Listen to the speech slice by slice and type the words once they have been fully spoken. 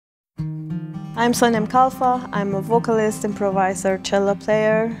I'm Sanem Kalfa. I'm a vocalist, improviser, cello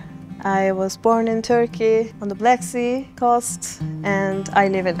player. I was born in Turkey on the Black Sea coast and I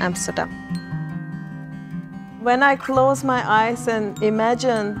live in Amsterdam. When I close my eyes and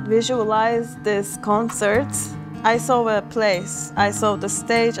visualize this concert, I saw a place. I saw the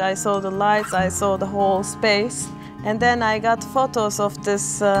stage, I saw the lights, I saw the whole space. And then I got photos of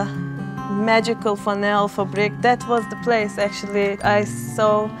this magical Nelle Fabriek. That was the place actually I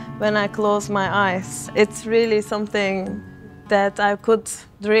saw when I closed my eyes. It's really something that I could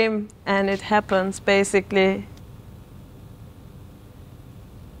dream and it happens basically.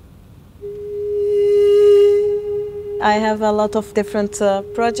 I have a lot of different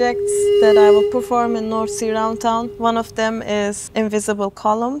projects that I will perform in North Sea Roundtown. One of them is Invisible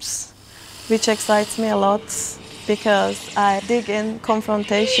Columns, which excites me a lot because I dig in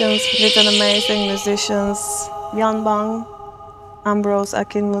confrontations with an amazing musicians, Jan Bang, Ambrose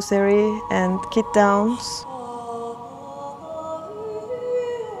Akin Museri and Kit Downs.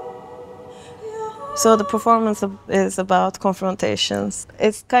 So the performance is about confrontations.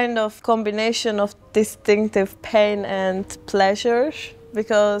 It's kind of combination of distinctive pain and pleasure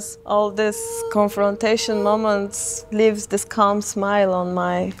because all this confrontation moments leaves this calm smile on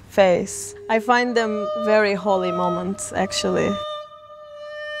my face. I find them very holy moments actually.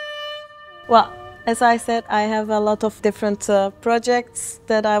 Well, as I said, I have a lot of different projects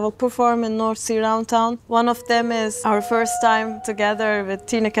that I will perform in North Sea Roundtown. One of them is our first time together with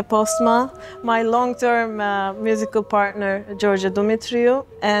Tineke Postma, my long-term musical partner, Georgia Dumitriou.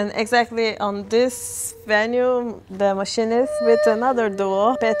 And exactly on this venue, the machinist with another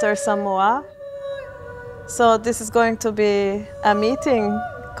duo, Peter Samoa. So this is going to be a meeting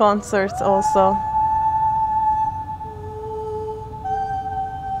concert also.